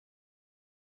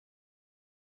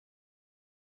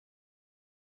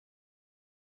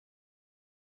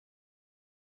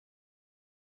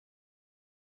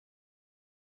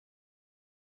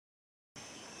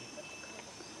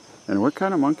And what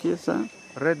kind of monkey is that?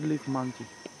 Red leaf monkey.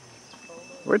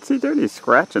 What's he doing? He's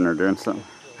scratching or doing something.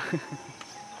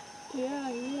 Yeah,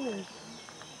 he is.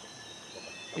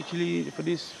 Actually, for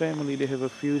this family, they have a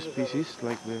few species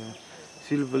like the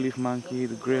silver leaf monkey,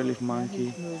 the gray leaf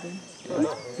monkey. He's moving.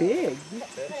 He's big.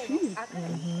 She's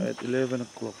At 11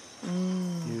 o'clock,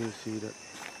 you will see that.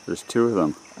 There's two of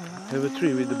them. Have a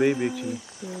tree with the baby actually.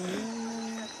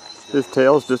 His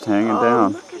tail's just hanging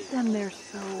down. Look at them. They're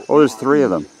so. Oh, there's three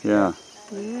of them. Yeah.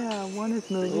 Yeah, one is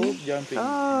moving. Oh, jumping.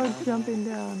 Oh, it's jumping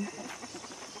down.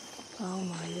 Oh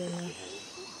my goodness.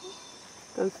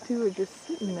 Those two are just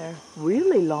sitting there.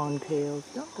 Really long tails,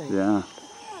 don't they? Yeah.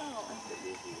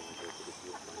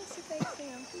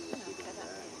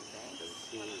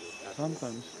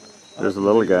 Sometimes. There's a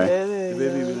little guy. The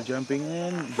baby will jumping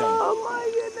and jump. Oh my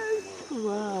goodness.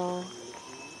 Wow.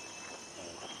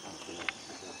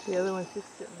 The other one's just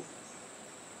sitting.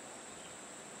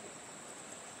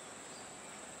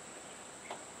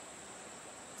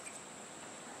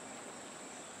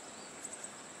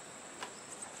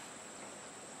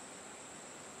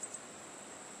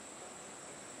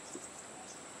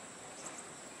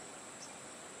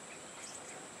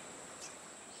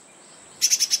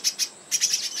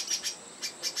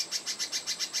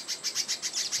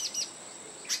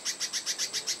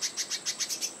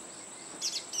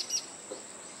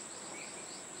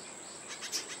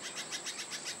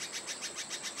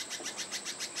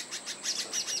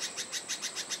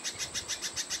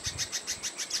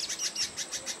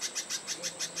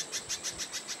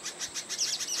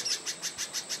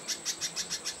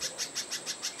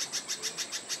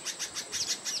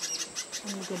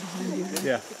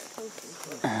 Yeah.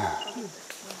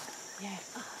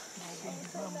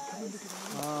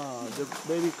 Ah, the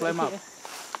baby climb up.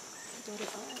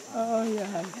 Oh yeah,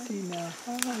 I see now.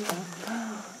 Oh yeah.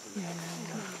 Yeah.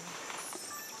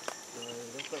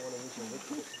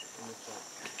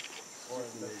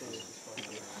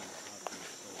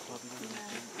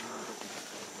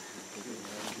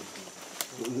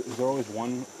 Is there always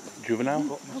one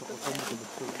juvenile?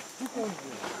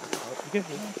 Okay.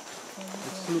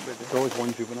 There's always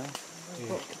one juvenile?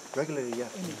 Yeah. Regularly, yeah.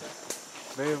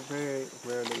 Very, very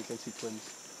rarely you can see twins.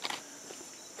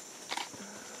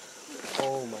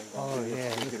 Oh my god. Oh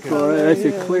yeah, that's good. Oh, that's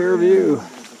a clear view.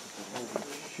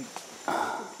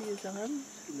 See his arms?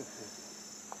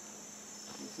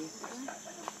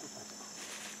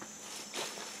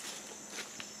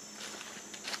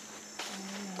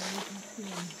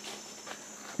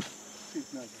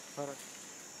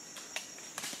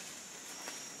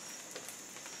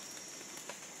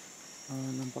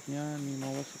 Nampaknya nih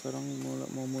Mawas sekarang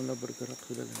mau mulai bergerak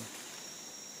sudah lagi.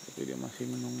 Tapi dia masih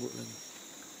menunggu lagi.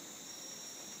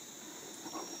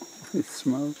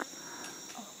 Smoke.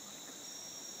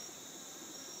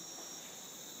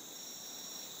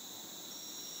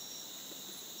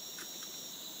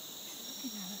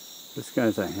 This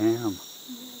guy's a ham.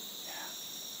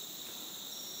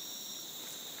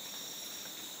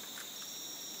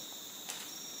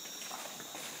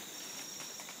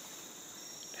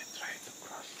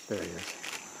 There he is.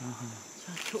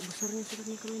 Syacuk besarnya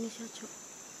sebetulnya kalau ini syacuk.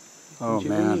 Oh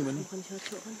man. Bukan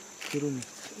syacuk kan? Kiruni.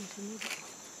 Is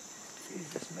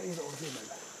this male or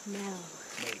female? Mel.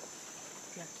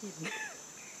 Yakin.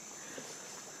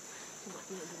 Coba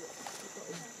tengok dulu.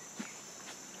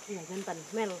 Iya jantan.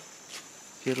 Mel.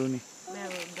 Kiruni.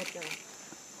 Mel bocor.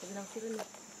 Kau bilang Kiruni.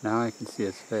 Now I can see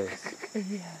his face.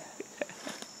 Yeah.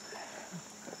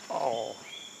 Oh.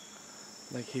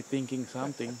 Like he thinking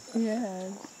something.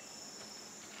 Yes.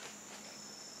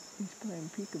 He's playing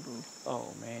peekaboo.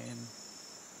 Oh man.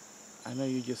 I know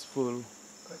you just full.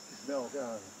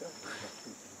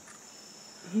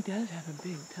 He does have a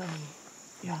big tummy.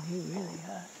 Yeah, he really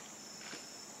has.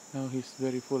 No, he's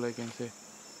very full, I can say.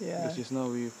 Yeah. Because just now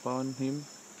we found him,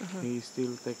 he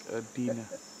still take a dinner,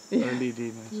 Yeah. early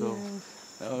dinner. So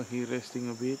Yes. now he resting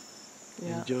a bit,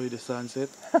 Yeah. enjoy the sunset,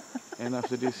 and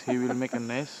after this he will make a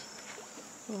nest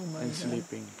Oh my and God.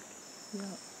 sleeping.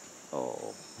 Yeah.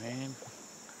 Oh man,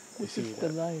 you This see is the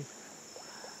that? life.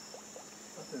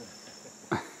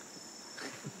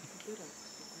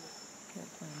 Can't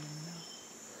find him now.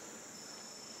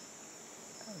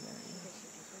 Oh, there he is.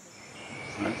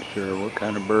 Not sure what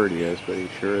kind of bird he is, but he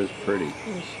sure is pretty.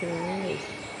 He sure is.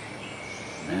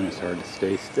 Man, it's hard to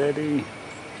stay steady.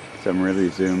 So I'm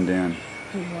really zoomed in.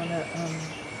 You wanna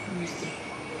use the,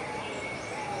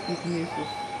 you can use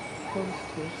this post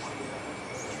here.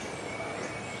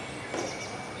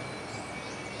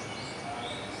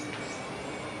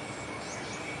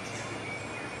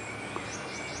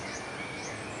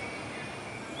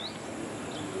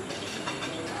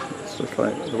 This looks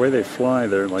the way they fly,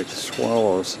 they're like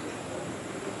swallows.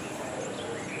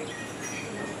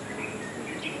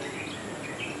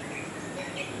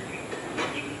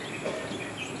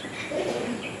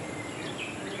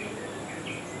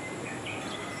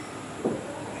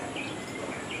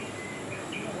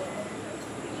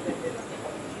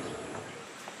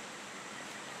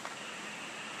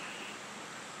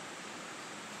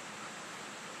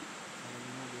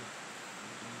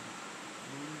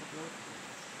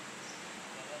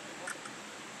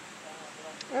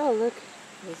 Oh, look.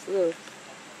 It's Luke.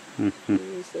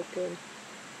 He's so good.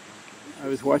 I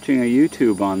was watching a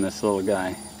YouTube on this little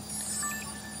guy.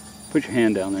 Put your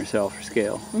hand down there, Sal, for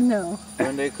scale. No.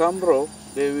 When they come, bro,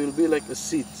 they will be like the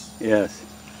seeds. Yes.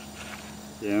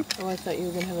 Yeah. Oh, I thought you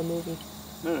were going to have a movie.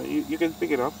 No, you can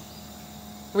pick it up.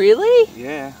 Really?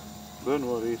 Yeah. Don't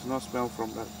worry, it's not smell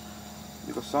from that.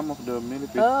 Because some of the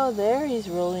millipede... Oh, there he's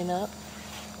rolling up.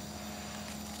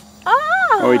 Ah!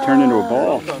 Oh, he turned into a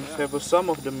ball. Sometimes some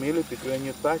of the millipede, when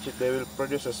you touch it, they will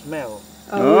produce a smell.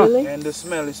 Oh, really? And the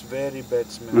smell is very bad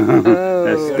smell.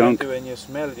 That's Oh. skunk. When you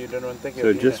smell it, you don't want to take it.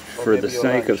 So just for the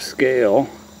sake of scale,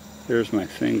 here's my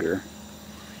finger.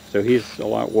 So he's a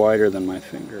lot wider than my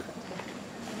finger.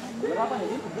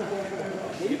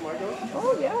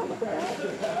 Oh, yeah.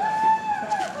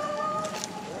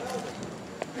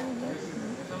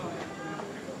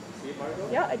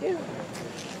 Yeah, I do.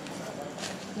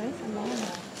 Nice and long.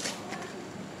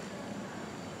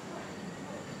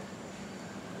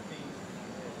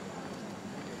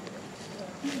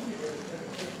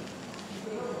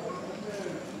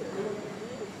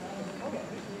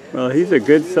 Well, he's a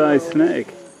good-sized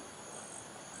snake.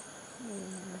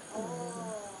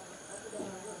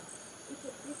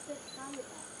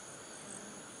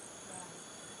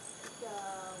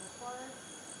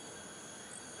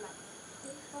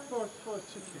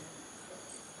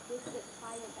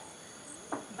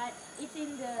 But it's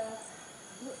in the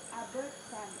bird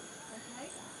family. Okay.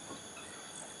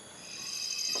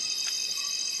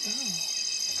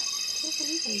 Can't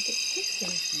believe I took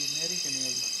pictures.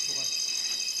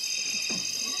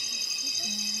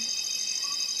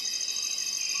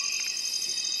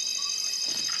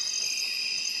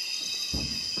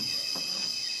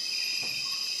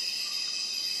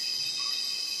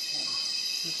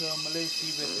 This is a Malay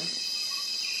civet, eh?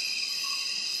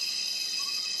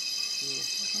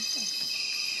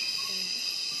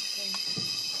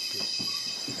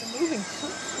 They're moving so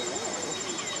slow.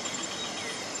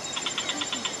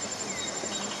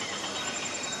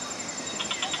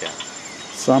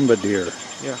 Samba deer.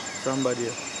 Yeah, samba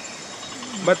deer.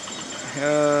 But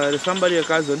the samba deer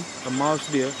cousin, a mouse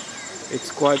deer,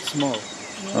 it's quite small.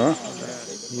 Huh?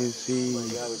 You see.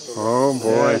 Oh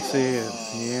boy. That's it.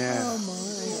 Yeah. Oh, my.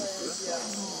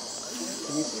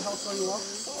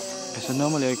 So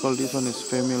normally I call this one is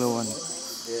Formula One.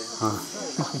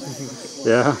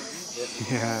 Yeah.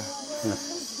 Yeah.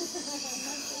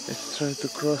 Let's try to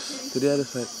cross to the other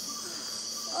side.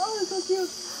 Oh, it's so cute.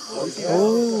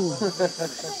 Oh,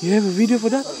 you have a video for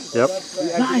that? Yep.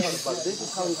 Nice.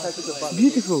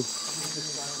 Beautiful.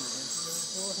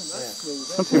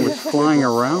 Something was flying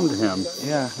around him.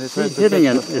 Yeah, they He's tried to hitting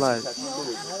catch it. the fly.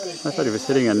 I thought he was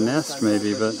hitting a nest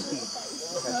maybe, but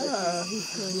Oh, he's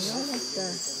going right up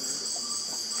there.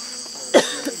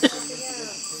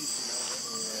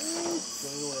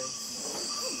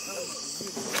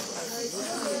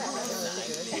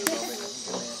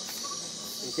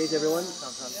 In case everyone,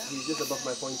 he's just above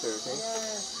my pointer, okay?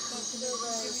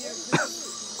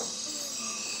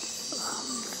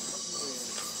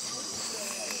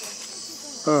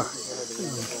 oh,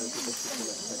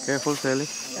 Careful, Sally.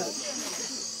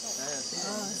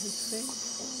 Oh, his face.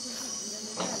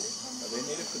 Are they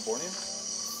native to Borneo?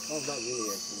 Oh, not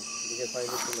really actually. You can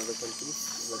find this in other countries,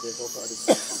 but there's also other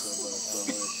species of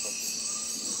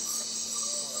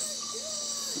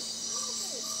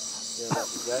yeah,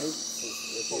 but guys, if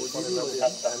you fall in love with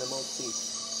animals, please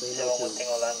say no to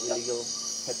illegal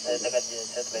pet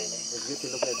trading. It's good to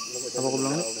look at them in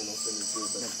the wild and also in the zoo,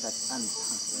 but I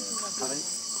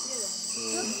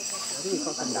think it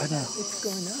costs a lot. It's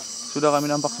going up. Sudah kami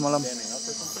nampak semalam. It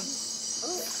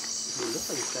looks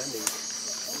like it's standing.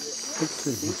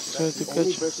 Let's try to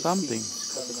catch something.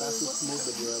 But the fastest move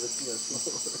that you ever see are slow.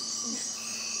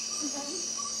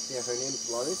 Yeah, her name is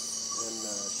Loris, and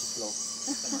she's slow.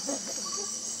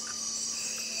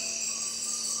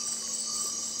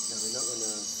 Now we're not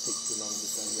gonna take too long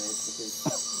this time, guys, because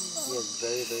he has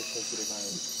very, very sensitive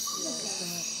eyes.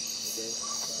 Okay.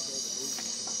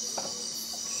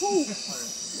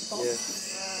 Yeah.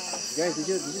 Guys, did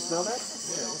you smell that?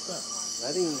 Yeah, what's that?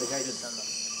 I think the guy just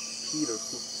peed or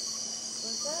pooped.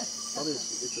 Probably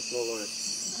it's a slow lord.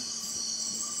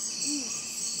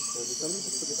 Somebody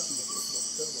just put the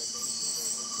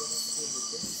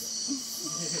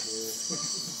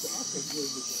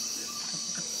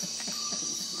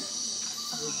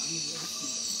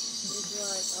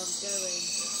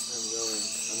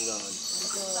I'm gone.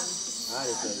 That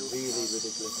is a really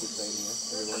ridiculous design here,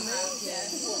 everyone.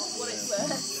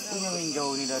 Ini yang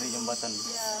jauh ni dari jembatan.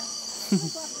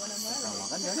 Sama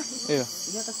kan kan? Iya.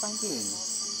 Ini atas tangkin.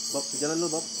 Bob, jalan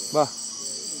dulu Bob. Bah.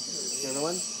 The other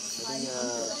one, I think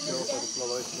show for the slow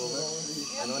lord over.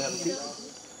 I know have a seat.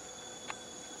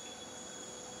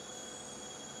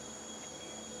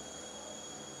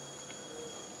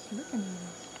 Look at him.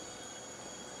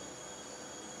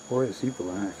 Boy, is he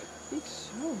black.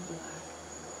 He's so black.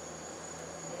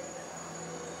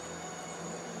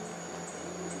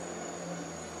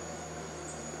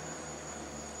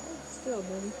 Still,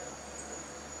 buddy.